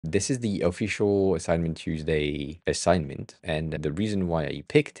This is the official Assignment Tuesday assignment, and the reason why I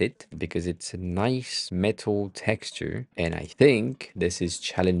picked it, because it's a nice metal texture, and I think this is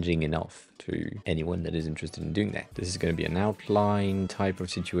challenging enough to anyone that is interested in doing that. This is going to be an outline type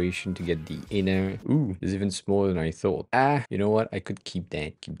of situation to get the inner. Ooh, it's even smaller than I thought. You know what? I could keep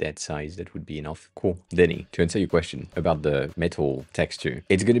that size. That would be enough. Cool. Denny, to answer your question about the metal texture,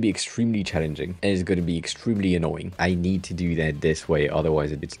 it's going to be extremely challenging and it's going to be extremely annoying. I need to do that this way,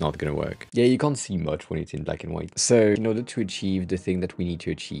 otherwise it's not going to work. Yeah, you can't see much when it's in black and white. So in order to achieve the thing that we need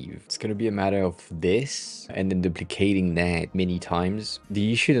to achieve, it's going to be a matter of this and then duplicating that many times.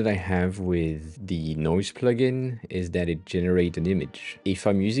 The issue that I have with the noise plugin is that it generates an image. If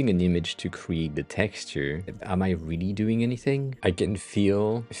I'm using an image to create the texture, am I really doing anything? I can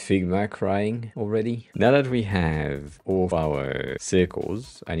feel Figma crying already. Now that we have all of our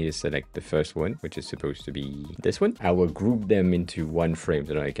circles, I need to select the first one, which is supposed to be this one. I will group them into one frame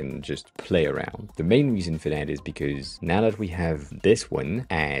so that I can just play around. The main reason for that is because now that we have this one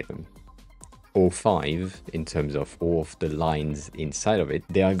at 05 in terms of all of the lines inside of it,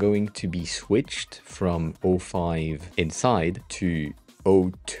 they are going to be switched from 05 inside to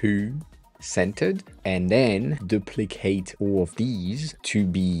 02 centered, and then duplicate all of these to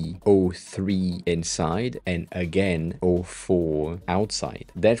be 03 inside and again 04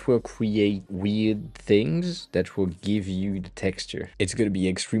 outside. That will create weird things that will give you the texture. It's going to be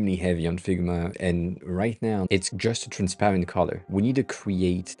extremely heavy on Figma, and right now it's just a transparent color. We need to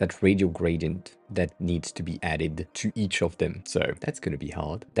create that radial gradient that needs to be added to each of them. So that's going to be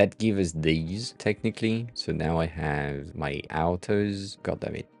hard. That gives us these technically. So now I have my outers, god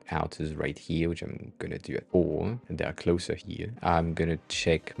damn it, outers right here, which I'm gonna do at 4, and they are closer here. I'm gonna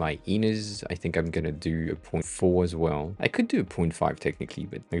check my inners. I think I'm gonna do a 0.4 as well. I could do a 0.5 technically,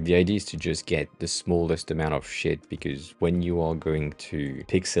 but like, the idea is to just get the smallest amount of shit, because when you are going to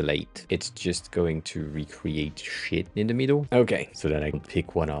pixelate, it's just going to recreate shit in the middle. Okay, so that I can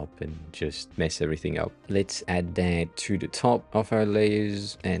pick one up and just mess everything up. Let's add that to the top of our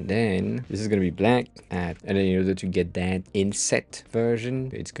layers, and then this is gonna be black. And then in order to get that inset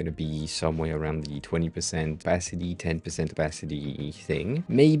version, it's going to be somewhere around the 20% opacity, 10% opacity thing.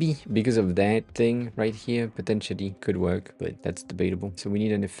 Maybe because of that thing right here, potentially could work, but that's debatable. So we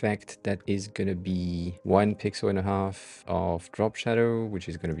need an effect that is going to be 1.5 pixels of drop shadow, which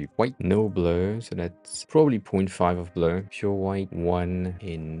is going to be white, no blur. So that's probably 0.5 of blur, pure white, 1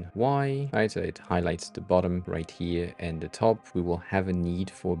 in Y. All right, so it highlights the bottom right here and the top. We will have a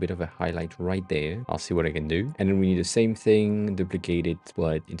need for a bit of a highlight right there. I'll see what I can do. And then we need the same thing, duplicate it,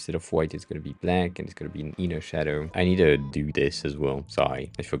 but instead of white, it's going to be black and it's going to be an inner shadow. I need to do this as well.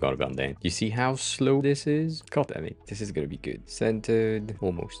 Sorry, I forgot about that. You see how slow this is? God damn it. This is going to be good. Centered,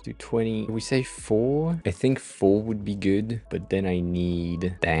 almost to 20. We say 4. I think 4 would be good, but then I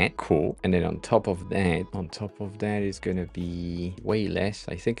need that. Cool. And then on top of that is going to be way less.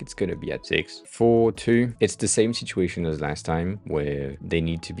 I think it's going to be at 6. 4, 2. It's the same situation as last time where they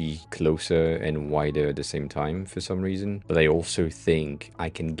need to be closer and wider at the same time for some reason. But I also think I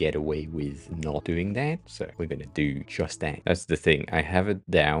can get away with not doing that. So we're going to do just that. That's the thing. I have a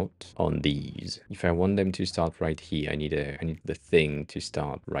doubt on these. If I want them to start right here, I need the thing to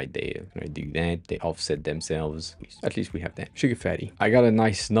start right there. When I do that, they offset themselves. At least we have that. Sugar fatty. I got a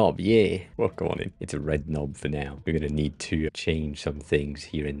nice knob. Yeah. Welcome on in. It's a red knob for now. We're going to need to change some things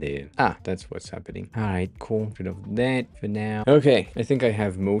here and there. That's what's happening. All right, cool. Rid of that for now. Okay. I think I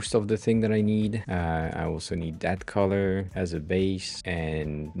have most of the thing that I need. I also need that color as a base,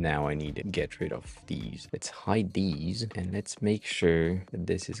 and now I need to get rid of these. Let's hide these and let's make sure that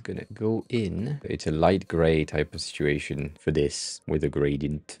this is gonna go in. It's a light gray type of situation for this, with a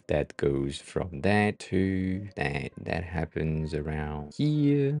gradient that goes from that to that. That happens around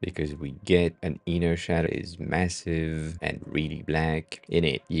here because we get an inner shadow is massive and really black in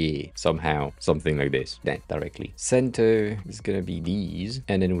it. Yeah, somehow something like this. That directly. Center is gonna be these,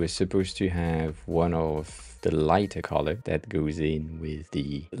 and then we're supposed to have one of the lighter color that goes in with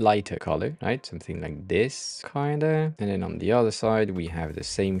the lighter color, right? Something like this, kinda. And then on the other side, we have the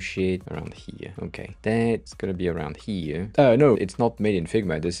same shit around here. Okay, that's gonna be around here. No, it's not made in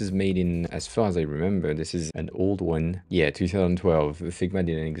Figma. This is made in, as far as I remember, this is an old one. Yeah, 2012. Figma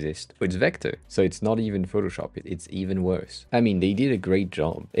didn't exist. It's vector, so it's not even Photoshop. It's even worse. I mean, they did a great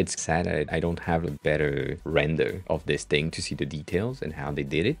job. It's sad I don't have a better render of this thing to see the details and how they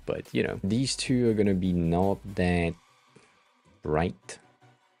did it, but you know, these two are gonna be not that bright,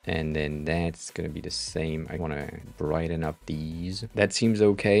 and then that's gonna be the same. I want to brighten up these. That seems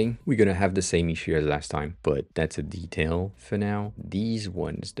okay. We're gonna have the same issue as last time, but that's a detail for now. These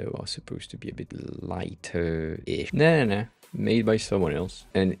ones though are supposed to be a bit lighter-ish. No, made by someone else.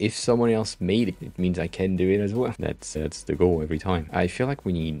 And if someone else made it, it means I can do it as well. That's the goal every time. I feel like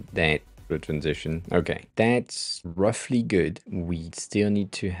we need that for transition. Okay, that's roughly good. We still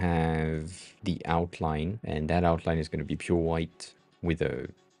need to have the outline, and that outline is going to be pure white with a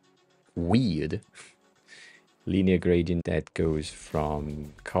weird linear gradient that goes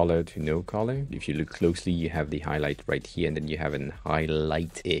from color to no color. If you look closely, you have the highlight right here, and then you have an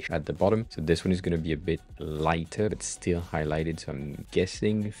highlight-ish at the bottom. So this one is going to be a bit lighter, but still highlighted. So I'm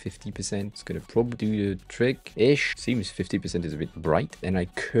guessing 50%. It's going to probably do the trick-ish. Seems 50% is a bit bright. And I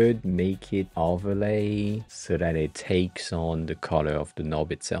could make it overlay so that it takes on the color of the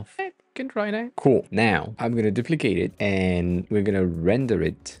knob itself. Can try that. Cool. Now I'm going to duplicate it and we're going to render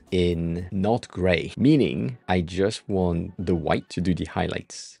it in not gray, meaning I just want the white to do the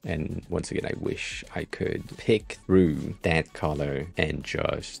highlights. And once again, I wish I could pick through that color and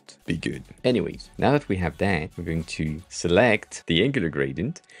just be good. Anyways, now that we have that, we're going to select the angular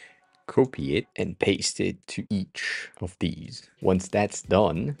gradient, copy it and paste it to each of these. Once that's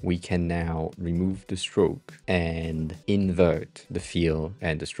done, we can now remove the stroke and invert the feel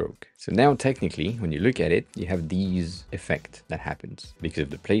and the stroke. So now technically, when you look at it, you have these effect that happens because of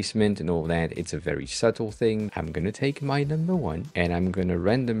the placement and all that. It's a very subtle thing. I'm going to take my number one and I'm going to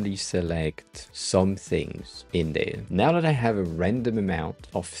randomly select some things in there. Now that I have a random amount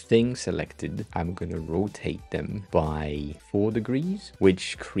of things selected, I'm going to rotate them by 4 degrees,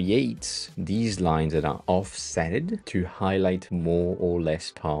 which creates these lines that are offsetted to highlight more or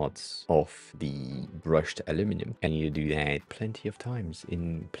less parts of the brushed aluminum. And you do that plenty of times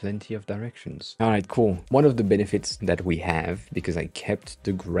in plenty of directions. All right, cool. One of the benefits that we have, because I kept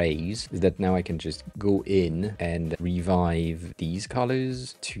the grays, is that now I can just go in and revive these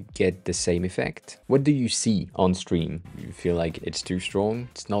colors to get the same effect. What do you see on stream? You feel like it's too strong?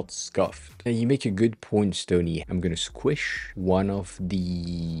 It's not scuffed. You make a good point, Stony. I'm going to squish one of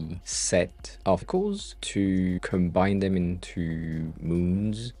the set of circles to combine them into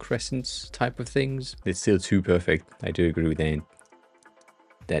moons, crescents type of things. It's still too perfect. I do agree with that.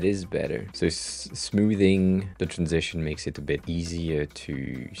 That is better. So smoothing the transition makes it a bit easier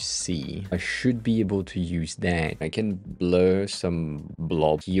to see. I should be able to use that. I can blur some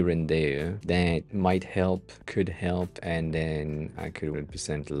blob here and there. That might help, could help, and then I could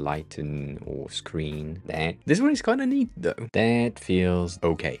 100% lighten or screen that. This one is kind of neat though. That feels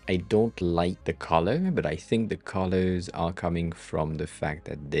okay. I don't like the color, but I think the colors are coming from the fact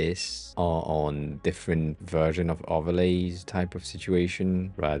that this are on different version of overlays type of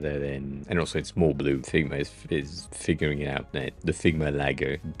situation, rather than, and also it's more blue. Figma is figuring out that the Figma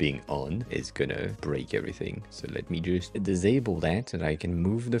lagger being on is gonna break everything. So let me just disable that so that I can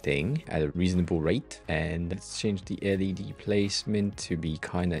move the thing at a reasonable rate. And let's change the LED placement to be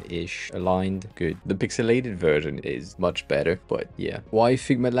kind of ish aligned. Good. The pixelated version is much better, but yeah. Why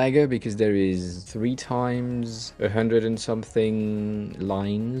Figma lagger? Because there is 3 times 100 and something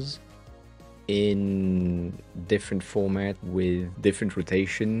lines in different format with different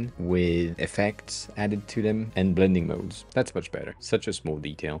rotation, with effects added to them and blending modes. That's much better. Such a small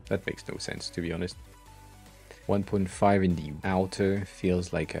detail. That makes no sense, to be honest. 1.5 in the outer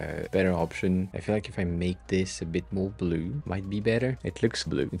feels like a better option. I feel like if I make this a bit more blue, might be better. It looks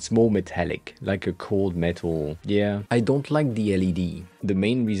blue. It's more metallic, like a cold metal. Yeah, I don't like the LED. The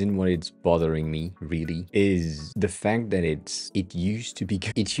main reason why it's bothering me really is the fact that it used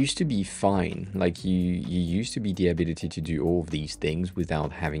to be fine. Like you used to be the ability to do all of these things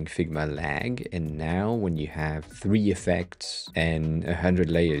without having Figma lag, and now when you have 3 effects and 100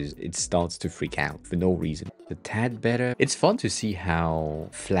 layers, it starts to freak out for no reason. A tad better. It's fun to see how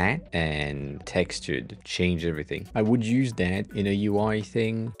flat and textured change everything. I would use that in a UI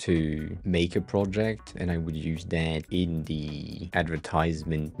thing to make a project, and I would use that in the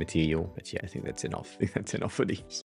advertisement material. But yeah, I think that's enough. I think that's enough for these.